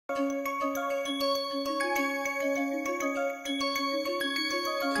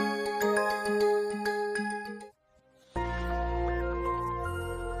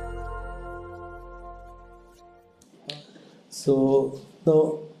So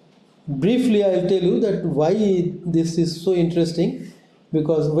now briefly I'll tell you that why this is so interesting,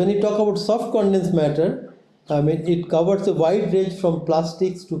 because when you talk about soft condensed matter, I mean it covers a wide range from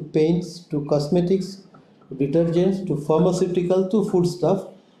plastics to paints to cosmetics to detergents to pharmaceutical to food stuff,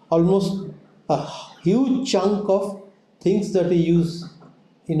 almost a huge chunk of things that we use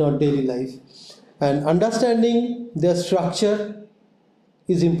in our daily life, and understanding their structure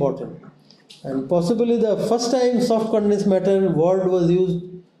is important. And possibly the first time soft condensed matter word was used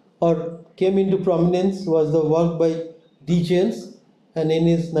or came into prominence was the work by D. James, and in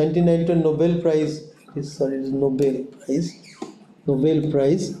his 1992 Nobel Prize,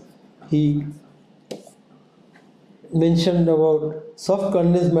 he mentioned about soft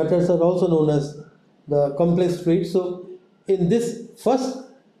condensed matters are also known as the complex fluids. So in this first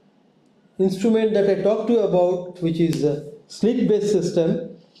instrument that I talked to you about, which is a slit based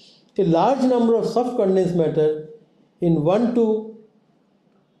system, a large number of soft condensed matter in 1 to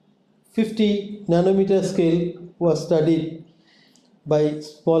 50 nanometer scale was studied by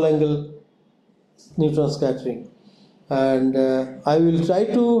small angle neutron scattering, and I will try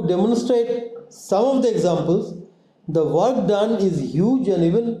to demonstrate some of the examples. The work done is huge, and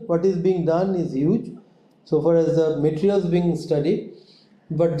even what is being done is huge so far as the materials being studied,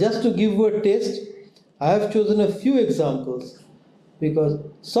 but just to give you a taste, I have chosen a few examples, because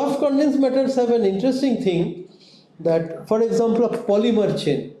soft condensed matters have an interesting thing that, for example, a polymer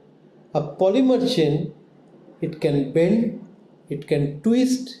chain, it can bend, it can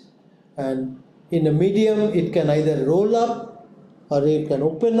twist, and in a medium it can either roll up or it can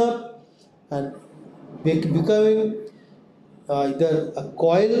open up and becoming either a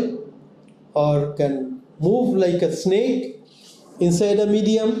coil or can move like a snake inside a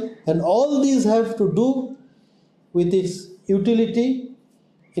medium, and all these have to do with its utility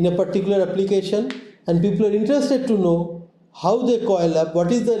in a particular application, and people are interested to know how they coil up,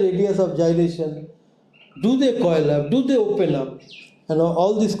 what is the radius of gyration, do they coil up, do they open up, and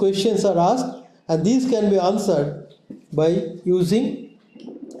all these questions are asked, and these can be answered by using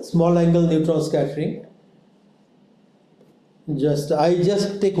small angle neutron scattering. I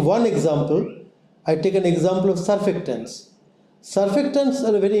just take one example. I take an example of surfactants. Surfactants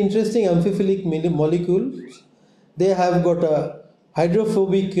are a very interesting amphiphilic molecules. They have got a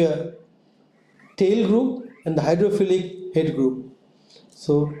hydrophobic tail group and the hydrophilic head group.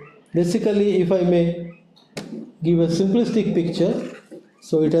 So basically, if I may give a simplistic picture,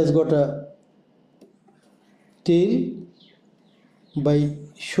 so it has got a tail. By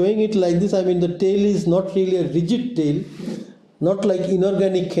showing it like this, I mean the tail is not really a rigid tail, not like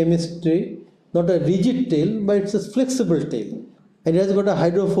inorganic chemistry, not a rigid tail, but it's a flexible tail, and it has got a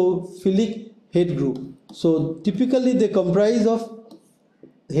hydrophilic head group. So typically they comprise of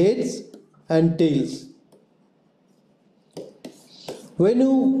heads and tails. When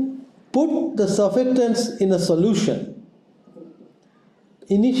you put the surfactants in a solution,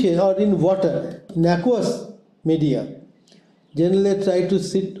 initially or in water, in aqueous media, generally try to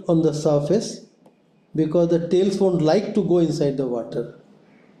sit on the surface because the tails won't like to go inside the water.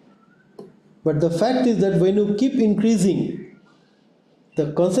 But the fact is that when you keep increasing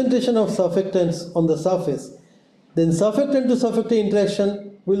the concentration of surfactants on the surface, then surfactant to surfactant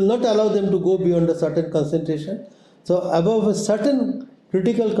interaction will not allow them to go beyond a certain concentration. So above a certain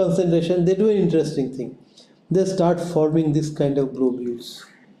critical concentration, they do an interesting thing. They start forming this kind of globules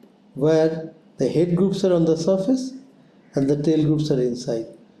where the head groups are on the surface and the tail groups are inside.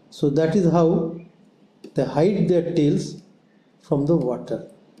 So that is how they hide their tails from the water.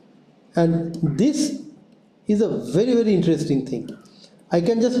 And this is a very, very interesting thing. I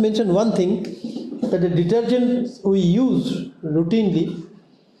can just mention one thing, that the detergents we use routinely,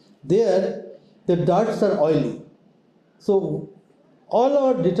 there the darts are oily. So all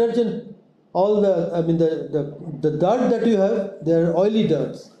our detergent, the dart that you have, they are oily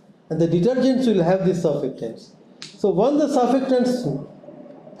darts, and the detergents will have these surfactants. So once the surfactants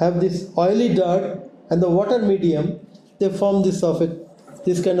have this oily dart and the water medium, they form this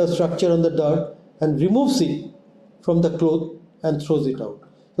kind of structure on the dart and removes it from the cloth and throws it out.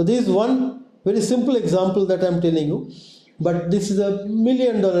 So this is one very simple example that I am telling you, but this is a $1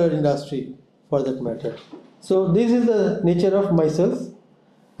 million industry for that matter. So this is the nature of micelles,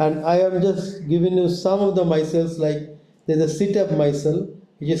 and I am just giving you some of the micelles. Like there is a sit-up micelle,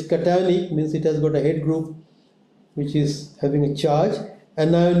 which is cationic, means it has got a head group which is having a charge,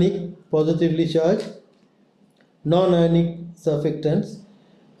 anionic, positively charged, non-ionic surfactants,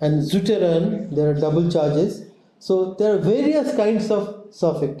 and deuterion, there are double charges. So there are various kinds of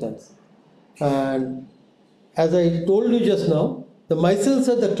surfactants, and as I told you just now, the micelles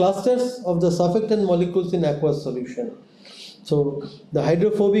are the clusters of the surfactant molecules in aqueous solution. So the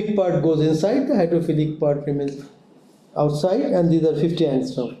hydrophobic part goes inside, the hydrophilic part remains outside, and these are 50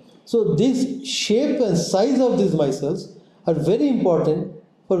 angstrom. So this shape and size of these micelles are very important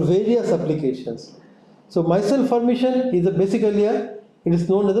for various applications. So micelle formation is basically it is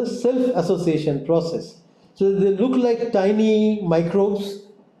known as a self-association process. So they look like tiny microbes,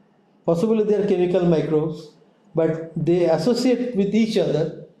 possibly they are chemical microbes, but they associate with each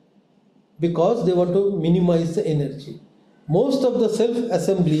other because they want to minimize the energy. Most of the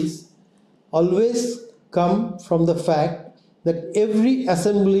self-assemblies always come from the fact that every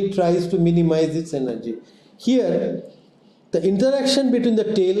assembly tries to minimize its energy. Here, the interaction between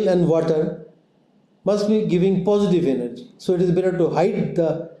the tail and water must be giving positive energy. So it is better to hide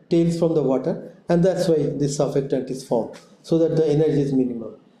the tails from the water, and that's why this surfactant is formed, so that the energy is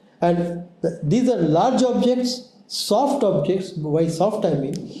minimal. And these are large objects, soft objects. By soft I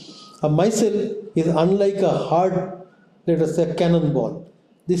mean a micelle is unlike a hard, let us say, cannonball.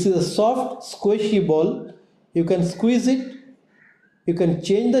 This is a soft, squishy ball. You can squeeze it, you can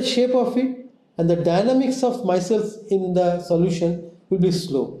change the shape of it, and the dynamics of micelles in the solution will be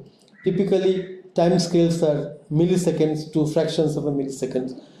slow. Typically, time scales are milliseconds to fractions of a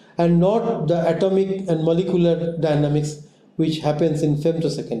millisecond, and not the atomic and molecular dynamics which happens in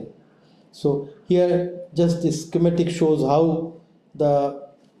femtosecond. So here just this schematic shows how the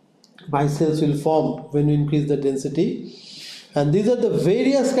micelles will form when you increase the density. And these are the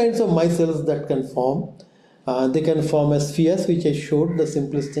various kinds of micelles that can form. They can form as spheres, which I showed, the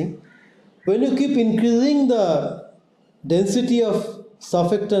simplest thing. When you keep increasing the density of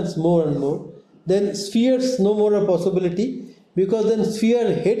surfactants more and more, then spheres no more a possibility, because then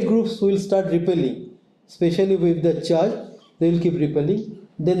sphere head groups will start repelling, especially with the charge, they will keep repelling.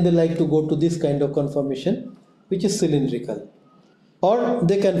 Then they like to go to this kind of conformation, which is cylindrical. Or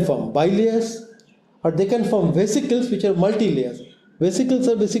they can form bilayers, or they can form vesicles, which are multi-layers. Vesicles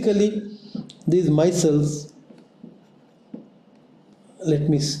are basically these micelles. Let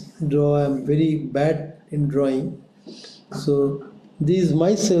me draw. I am very bad in drawing. So these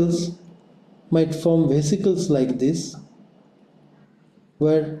micelles might form vesicles like this,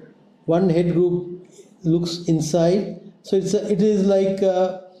 where one head group looks inside. So it is like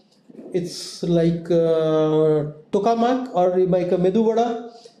tokamak, or like a medu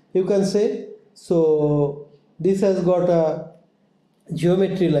vada, you can say. So this has got a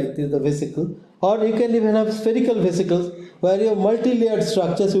geometry like this, the vesicle. Or you can even have spherical vesicles where you have multi-layered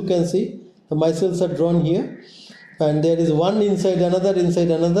structures. You can see the micelles are drawn here, and there is one inside another,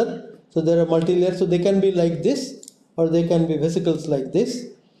 inside another. So there are multi-layers. So they can be like this, or they can be vesicles like this.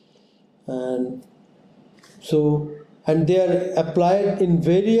 And so, and they are applied in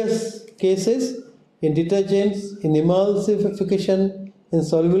various cases, in detergents, in emulsification, in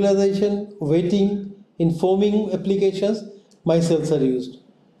solubilization, wetting, in foaming applications, micelles are used.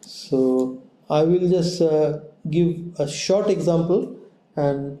 So I will just give a short example,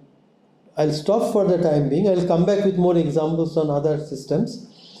 and I'll stop for the time being. I'll come back with more examples on other systems.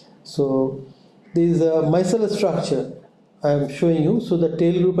 So this micellar structure I am showing you. So the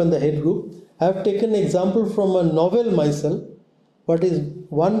tail group and the head group. I have taken an example from a novel micelle.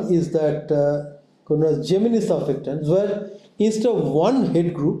 One is that called as Gemini surfactants, where instead of one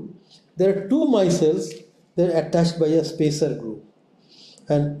head group, there are two micelles that are attached by a spacer group.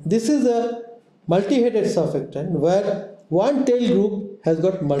 And this is a multi-headed surfactant where one tail group has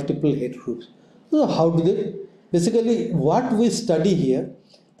got multiple head groups. So how do they? Basically, what we study here,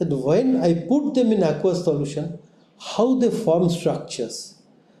 that when I put them in aqueous solution, how they form structures,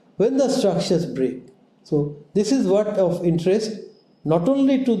 when the structures break. So this is what of interest not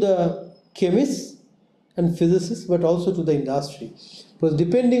only to the chemists and physicists, but also to the industry, because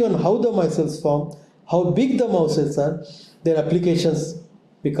depending on how the micelles form, how big the micelles are, their applications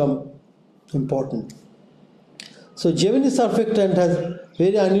become important. So Gemini surfactant has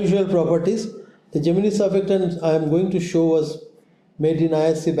very unusual properties. The Gemini surfactant I am going to show was made in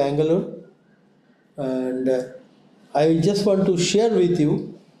ISC Bangalore, and I just want to share with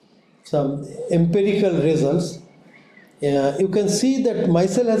you some empirical results. You can see that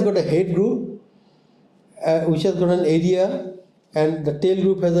micelle has got a head group which has got an area, and the tail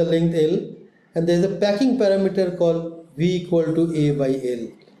group has a length L, and there is a packing parameter called V equal to A by L,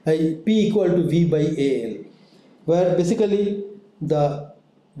 P equal to V by AL, where basically the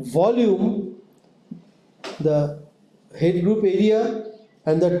volume, the head group area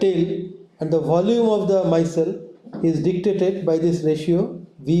and the tail and the volume of the micelle is dictated by this ratio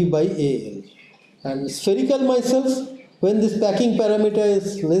V by AL. And spherical micelles, when this packing parameter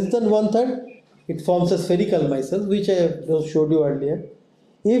is less than 1/3, it forms a spherical micelle, which I have showed you earlier.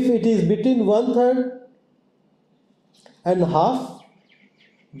 If it is between 1/3 and half,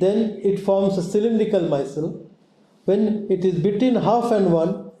 then it forms a cylindrical micelle. When it is between half and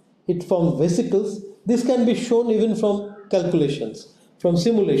 1, it forms vesicles. This can be shown even from calculations, from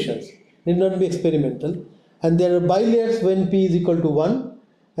simulations, need not be experimental. And there are bilayers when P is equal to 1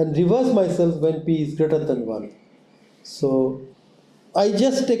 and reverse micelles when P is greater than 1. So I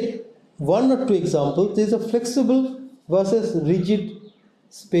just take one or two examples. There is a flexible versus rigid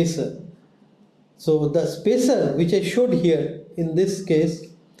spacer. So the spacer which I showed here in this case,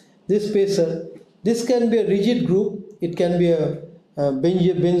 this spacer, this can be a rigid group, it can be a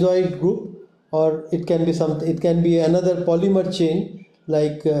benzoid group, or it can be something, it can be another polymer chain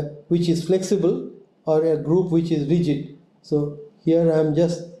like which is flexible, or a group which is rigid. So here I am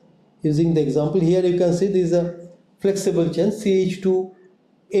just using the example. Here you can see this is a flexible chain,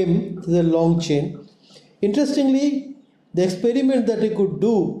 CH2M is a long chain. Interestingly, the experiment that we could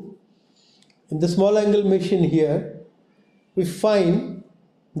do in the small angle machine here, we find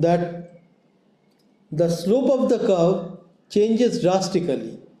that the slope of the curve changes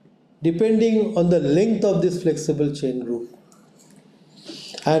drastically depending on the length of this flexible chain group.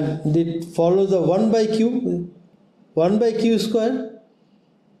 And it follows the 1 by q square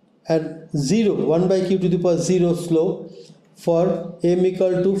and 0, 1 by q to the power 0 slope for m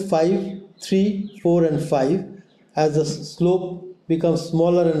equal to 5, 3, 4 and 5, as the slope becomes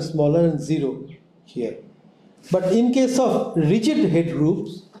smaller and smaller and 0 here. But in case of rigid head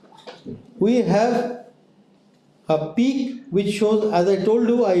groups, we have a peak which shows, as I told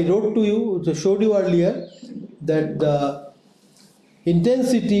you, I wrote to you, showed you earlier, that the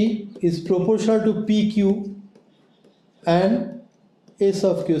intensity is proportional to PQ and S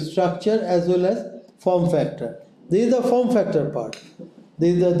of Q, structure as well as form factor. This is the form factor part.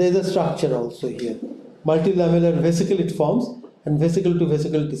 There is a structure also here. Multilamellar vesicle it forms, and vesicle to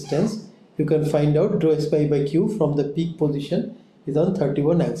vesicle distance you can find out rho s pi by q from the peak position is on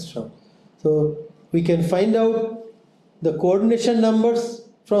 31 angstrom. So we can find out the coordination numbers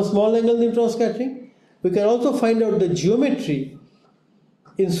from small angle neutron scattering. We can also find out the geometry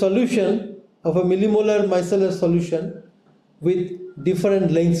in solution of a millimolar micellar solution with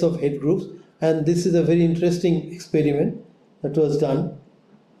different lengths of head groups, and this is a very interesting experiment that was done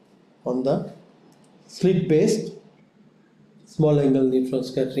on the slit based small angle neutron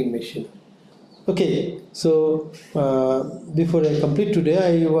scattering machine. Okay, so before I complete today,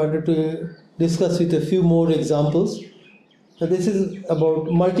 I wanted to discuss with a few more examples. This is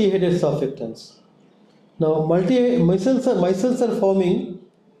about multi-headed surfactants. Now, micelles are forming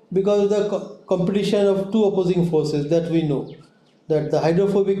because of the competition of two opposing forces that we know. That the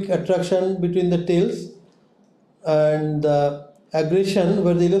hydrophobic attraction between the tails and the aggression,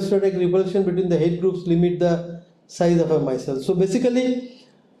 where the electrostatic repulsion between the head groups limit the size of a micelle. So basically,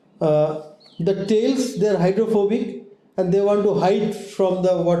 the tails, they are hydrophobic and they want to hide from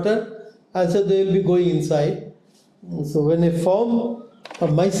the water, and so they will be going inside. So when I form a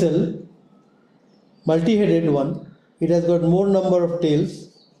micelle, multi-headed one, it has got more number of tails,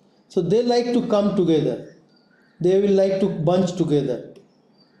 so they like to come together. They will like to bunch together.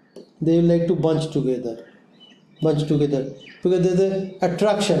 They will like to bunch together because there is an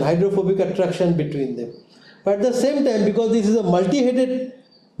attraction, hydrophobic attraction between them. But at the same time, because this is a multi-headed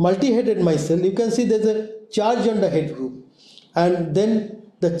micelle, you can see there is a charge on the head group, and then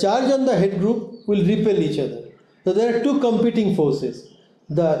the charge on the head group will repel each other. So there are two competing forces.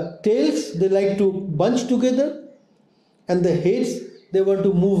 The tails, they like to bunch together, and the heads, they want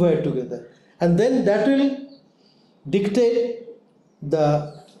to move ahead together. And then that will dictate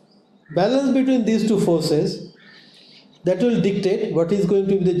the balance between these two forces. That will dictate what is going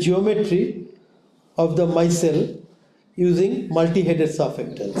to be the geometry of the micelle using multi-headed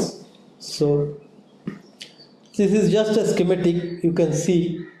surfactants. So this is just a schematic. You can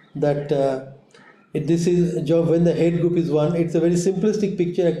see that this is a job when the head group is 1. It's a very simplistic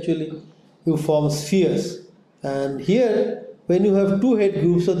picture actually. You form spheres, and here when you have 2 head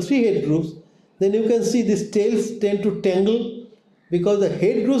groups or 3 head groups, then you can see these tails tend to tangle because the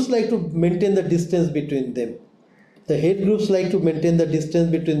head groups like to maintain the distance between them. The head groups like to maintain the distance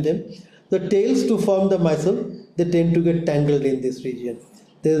between them. The tails, to form the micelle, they tend to get tangled in this region.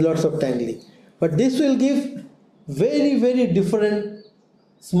 There is lots of tangling. But this will give very, very different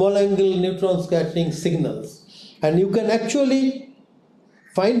small angle neutron scattering signals. And you can actually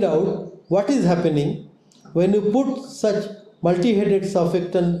find out what is happening when you put such multi-headed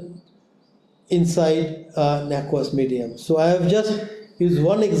surfactant inside an aqueous medium. So I have just used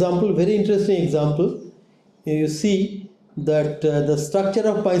one example, very interesting example. You see that the structure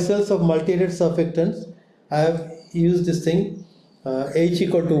of micelles of multi-headed surfactants, I have used this thing, H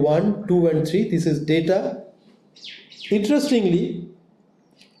equal to 1, 2 and 3. This is data. Interestingly,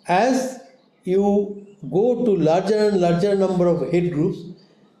 as you go to larger and larger number of head groups,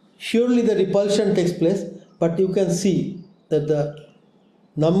 surely the repulsion takes place, but you can see that the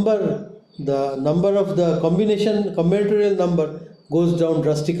number of the combinatorial number goes down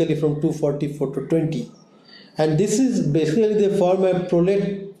drastically from 244 to 20. And this is basically they form a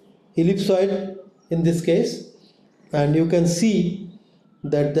prolate ellipsoid in this case, and you can see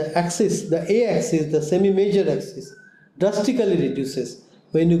that the axis, the a-axis, the semi-major axis, drastically reduces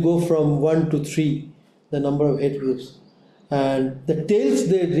when you go from 1 to 3, the number of head groups. And the tails,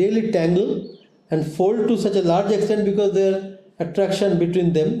 they really tangle and fold to such a large extent because their attraction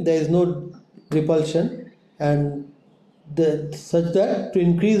between them, there is no repulsion, and such that to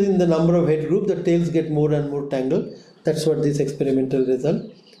increase in the number of head group, the tails get more and more tangled. That's what this experimental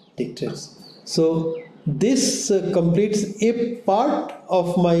result dictates. So this completes a part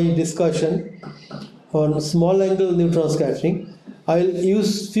of my discussion on small angle neutron scattering. I'll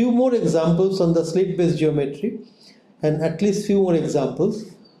use few more examples on the slit based geometry and at least few more examples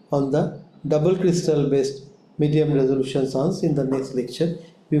on the double crystal based medium resolution sounds in the next lecture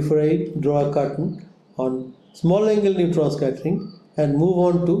before I draw a curtain on small angle neutron scattering and move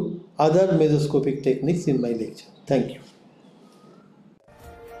on to other mesoscopic techniques in my lecture. Thank you.